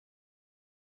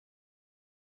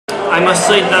I must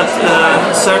say that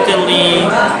certainly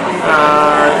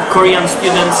Korean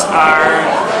students are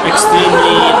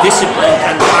extremely disciplined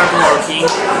and hardworking.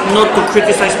 Not to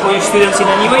criticize Polish students in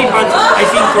any way, but I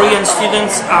think Korean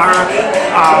students are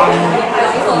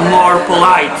more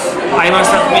polite. I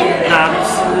must admit that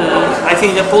I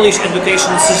think the Polish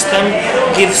education system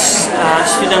gives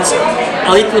students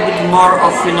a little bit more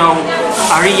of,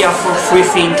 area for free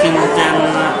thinking than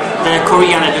the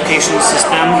Korean education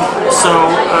system. So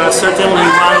certainly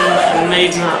one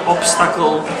major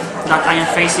obstacle that I am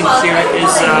facing here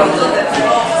is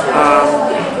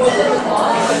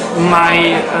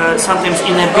my sometimes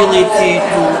inability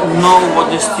to know what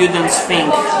the students think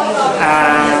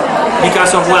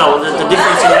because of the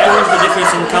difference in language, the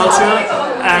difference in culture,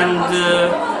 and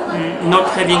not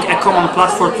having a common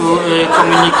platform to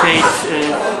communicate,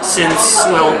 since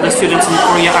the students in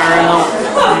Korea are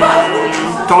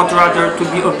taught rather to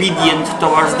be obedient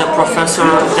towards the professor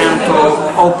than to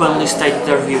openly state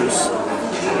their views.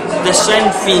 The same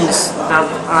things that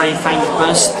I find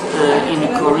best in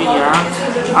Korea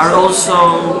are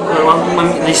also,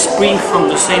 they spring from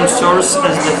the same source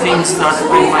as the things that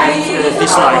I might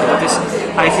dislike. That is,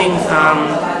 I think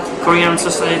Korean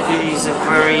society is a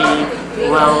very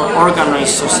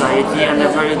well-organized society and a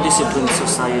very disciplined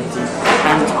society.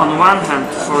 And on one hand,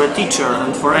 for a teacher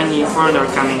and for any foreigner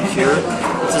coming here,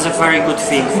 it is a very good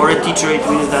thing. For a teacher, it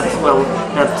means that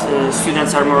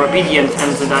students are more obedient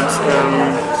and that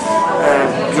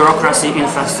bureaucracy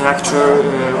infrastructure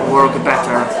work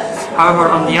better. However,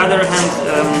 on the other hand,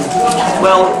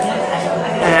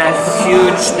 a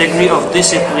huge degree of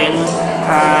discipline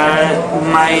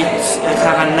might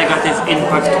have a negative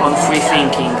impact on free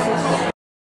thinking.